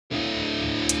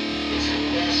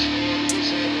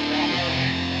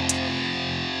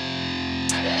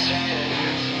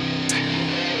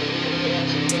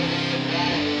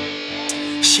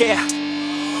Yeah,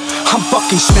 I'm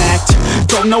fucking smacked,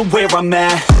 don't know where I'm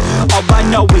at. All I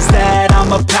know is that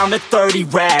I'm a pound of 30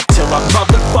 rack till I'm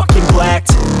motherfucking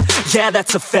blacked. Yeah,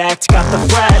 that's a fact, got the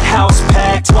frat house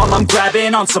packed while I'm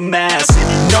grabbing on some ass. And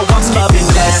you know I'm loving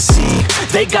messy,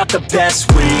 they got the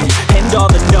best weed and all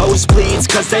the nosebleeds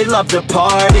cause they love to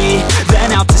party.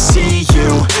 Then out to see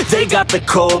you, they got the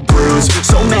cold brews.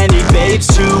 So many babes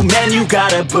too, man you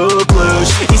gotta boo-blues.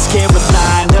 East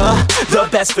Carolina, the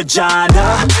best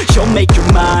vagina. You'll make your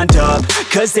mind up,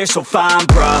 cause they're so fine,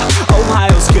 bruh.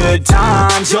 Ohio's good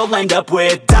times, you'll end up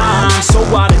with dimes. So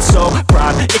odd and so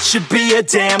prime, it should be a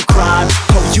damn crime.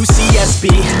 Oh, UCSB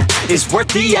is worth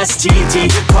the STD.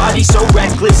 Party so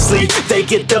recklessly, they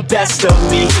get the best of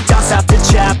me. Down south to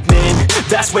Chapman,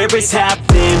 that's where it's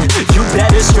happening. You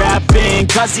better strap in,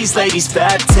 cause these ladies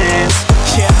fat tens.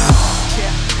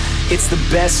 Yeah, it's the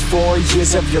best 4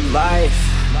 years of your life.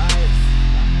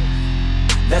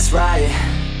 That's right,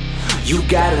 you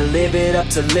gotta live it up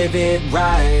to live it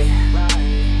right.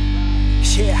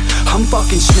 Yeah, I'm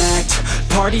fucking smacked,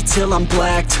 party till I'm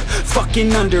blacked.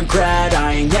 Fucking undergrad,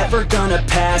 I ain't never gonna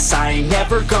pass. I ain't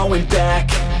never going back.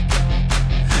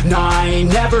 Nah, I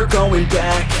ain't never going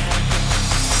back.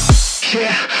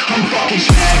 Yeah, I'm fucking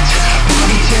smacked,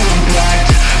 party till I'm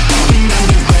blacked. Fucking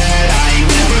undergrad, I ain't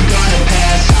never gonna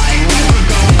pass. I ain't never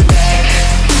going back.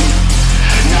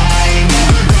 Nah, I ain't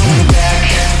never going back.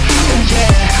 Oh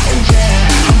yeah,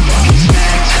 I'm fucking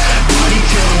smacked, party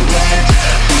till I'm blacked.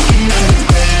 Fucking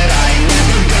undergrad, I ain't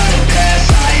never gonna pass.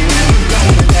 I ain't never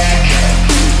going back.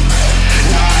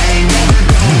 Nah, I ain't never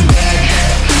going back.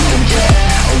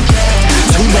 Oh yeah.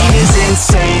 Tulane is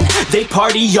insane, they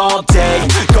party all day.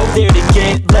 Go there to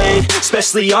get laid,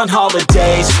 especially on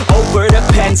holidays. Over to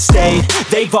Penn State,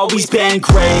 they've always been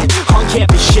great. On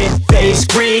campus shit-faced,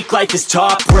 Greek life is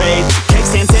top grade. Cake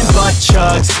stands and butt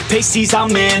chugs, pasties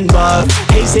I'm in love.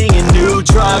 Hazing and new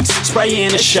drugs,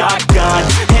 spraying a shotgun.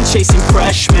 And chasing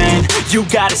freshmen, you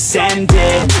gotta send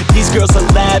it. These girls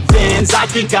 11s, I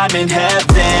think I'm in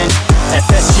heaven.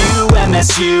 FSU,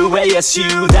 MSU,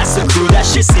 ASU, that's the crew,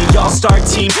 that's just the all-star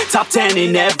team. Top 10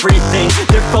 in everything,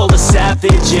 they're full of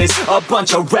savages, a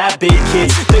bunch of rabid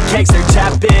kids. The kegs they're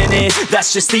tapping in,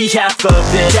 that's just the half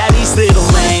of it. Daddy's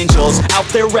little angels, out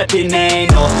there repping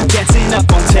anal. Dancing up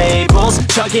on tables,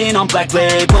 chugging on black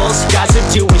labels. Guys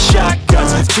are doing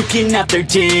shotguns, puking at their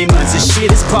demons. This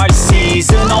shit is party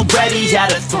season, already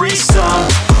had a threesome.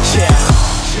 Yeah,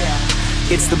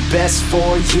 it's the best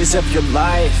 4 years of your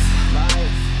life.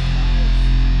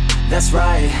 That's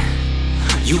right,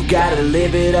 you gotta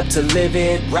live it up to live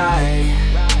it right.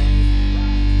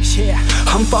 Yeah,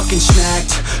 I'm fucking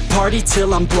smacked, party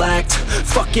till I'm blacked.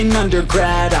 Fucking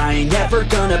undergrad, I ain't never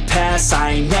gonna pass.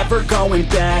 I ain't never going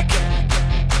back.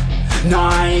 Nah,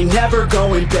 I ain't never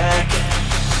going back.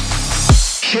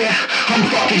 Yeah, I'm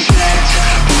fucking smacked,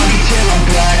 party till I'm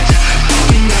blacked.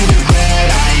 Fucking undergrad,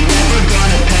 I ain't never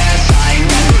gonna pass. I ain't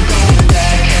never going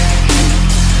back.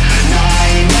 Nah, I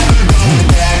ain't never going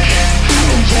back.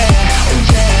 Oh yeah,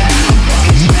 I'm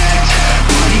fucking smacked,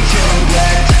 party till I'm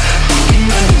blacked. Fucking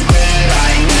undergrad, I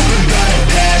ain't never gonna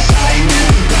pass. I ain't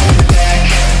never going back.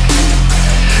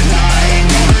 Nah, I ain't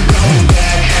never going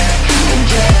back. Oh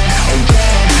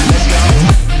yeah, let's go.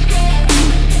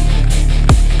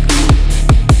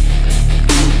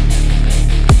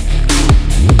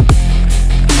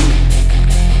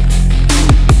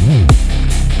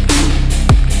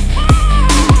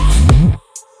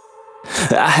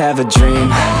 I have a dream,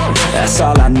 that's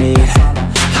all I need.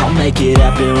 I'll make it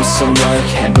happen with some work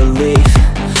and belief.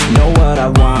 Know what I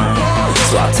want,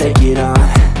 so I'll take it on.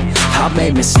 I've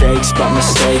made mistakes, but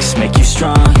mistakes make you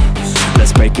strong.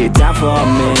 Let's break it down for a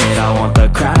minute. I want the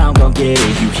crown, I'm gon' get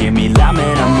it. You hear me loud,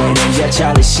 man, I'm winning. Yeah,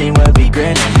 Charlie Sheen will be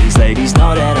grinning. These ladies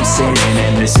know that I'm sinning,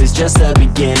 and this is just the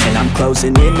beginning. I'm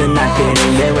closing in the night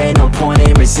inning, there ain't no point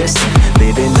in resisting.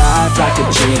 Living life like a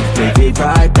dream, live it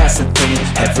right, that's the thing.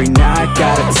 Every night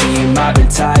got a team, I've been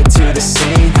tied to the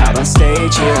scene. Out on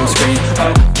stage, here I'm screaming,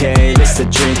 okay, it's a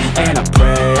dream. And I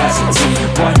pray as a team,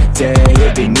 one day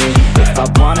it'll be me. If I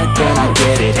want it, then I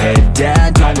get it. Head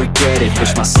down, don't regret it.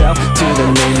 Push myself to the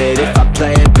limit. If I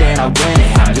play it, then I win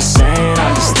it. I'm just saying,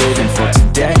 I'm just living for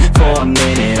today. For a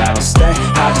minute, I don't stay,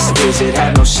 I just visit.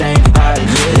 Have no shame, I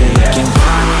admit it. Looking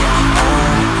right at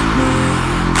me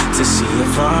to see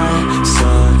if I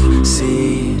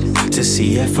succeed, to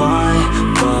see if I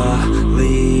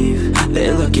believe.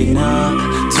 They're looking up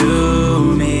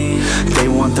to me. They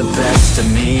want the best best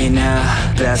of me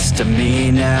now, best of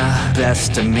me now,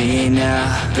 best of me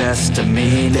now, best of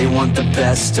me. They want the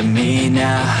best of me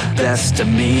now, best of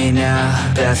me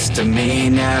now, best of me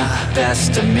now,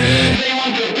 best of me. They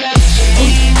want the best of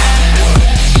me now.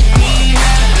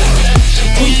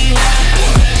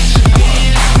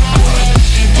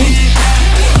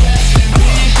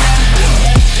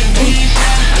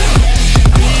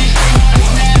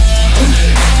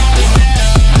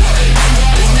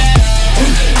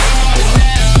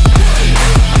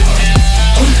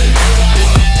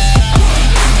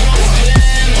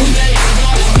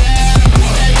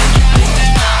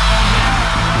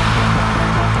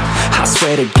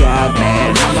 Swear to God,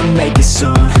 man, I'ma make it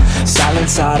soon.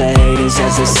 Silence all the haters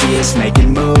as they see us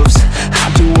making moves.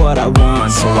 I do what I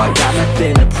want, so I got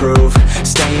nothing to prove.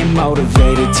 Staying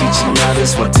motivated, teaching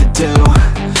others what to do.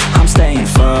 I'm staying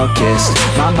focused,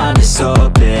 my mind is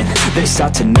open. They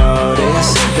start to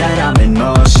notice that I'm in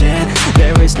motion.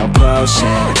 There is no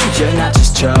potion, you're not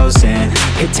just chosen.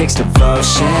 It takes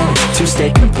devotion to stay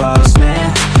composed,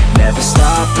 man. Never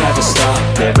stop,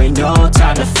 there ain't no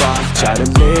time to fall. Try to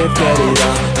live, get it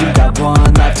all, you got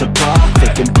one life to ball.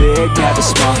 Thinking big, never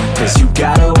small, cause you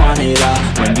gotta want it all.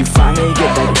 When you finally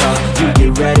get that call, you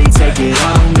get ready, take it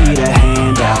on. Need a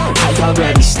handout, I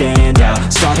already stand out.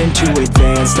 Starting to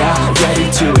advance now, ready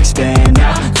to expand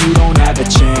now. You don't have a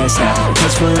chance now,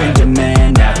 cause we're in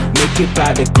demand now. Make it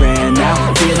by the grand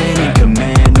now, feeling in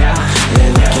command now.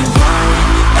 They're looking right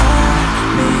at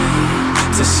me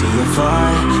to see if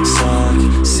I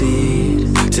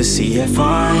succeed, to see if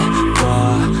I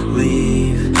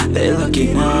believe. They're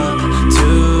looking up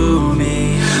to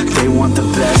me. They want the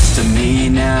best of me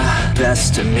now,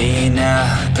 best of me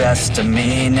now, best of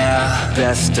me now,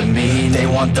 best of me. They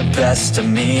want the best of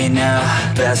me now,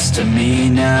 best of me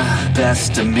now,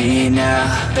 best of me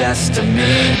now, best of me.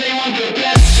 They want the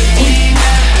best of me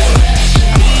now.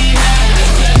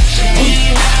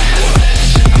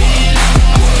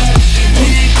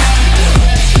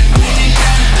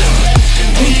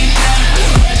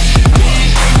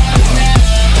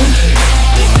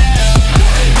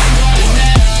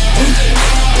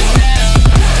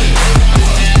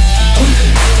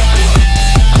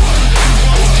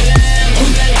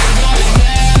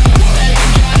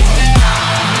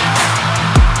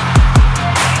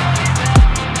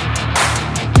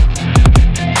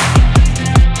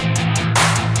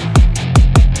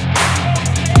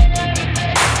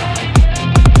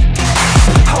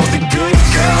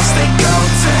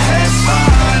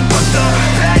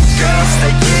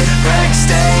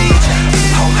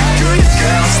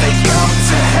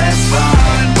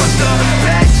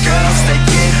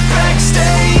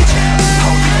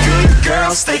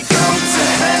 They go to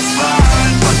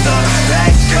heaven, but the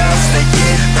bad girls, they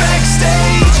get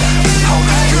backstage. All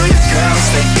the good girls,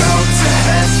 they go to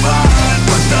heaven,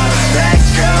 but the bad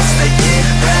girls, they get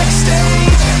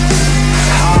backstage.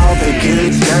 All the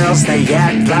good girls, they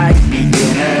act like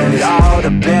beginners. All the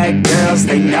bad girls,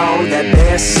 they know that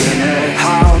they're sinners.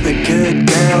 All the good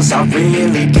girls are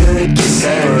really good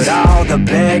kissers, but all the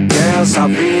bad girls are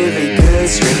really good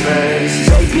strippers.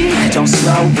 Baby, don't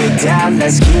slow it down,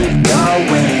 let's keep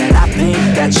going. I think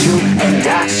that you and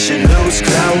I should lose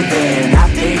clothing. I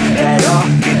think that all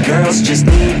good girls just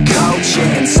need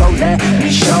coaching. So let me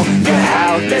show you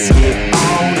how, let's get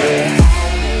on it.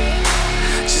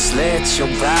 Just let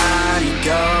your body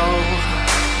go,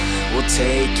 we'll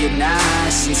take it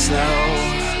nice and slow.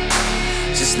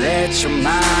 Just let your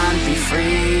mind be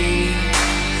free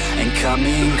and come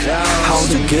in close. All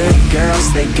the good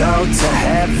girls, they go to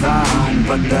heaven,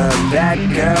 but the bad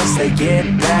girls, they get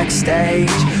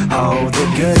backstage. Oh, the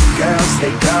good girls,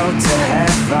 they go to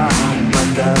heaven, but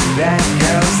the bad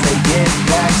girls, they get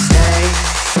backstage.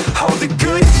 Oh, the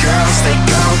good girls, they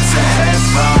go to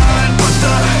heaven, but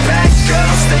the bad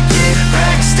girls, they get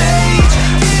backstage.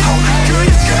 Oh, the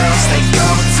good girls, they go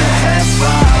to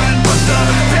heaven, but the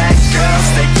bad girls,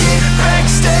 they get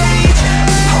backstage.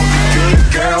 Oh, the good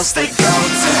girls, they go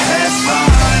to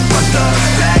heaven, but the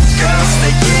bad girls,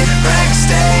 they get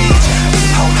backstage.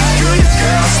 Oh, the good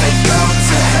girls, they go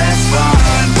to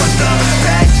heaven, but the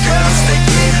bad girls, they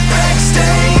get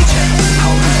backstage.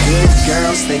 Oh, the good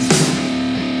girls, they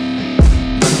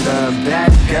but the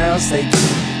bad girls, they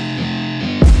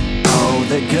oh,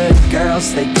 the good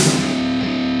girls, they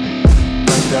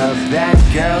but the bad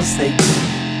girls, they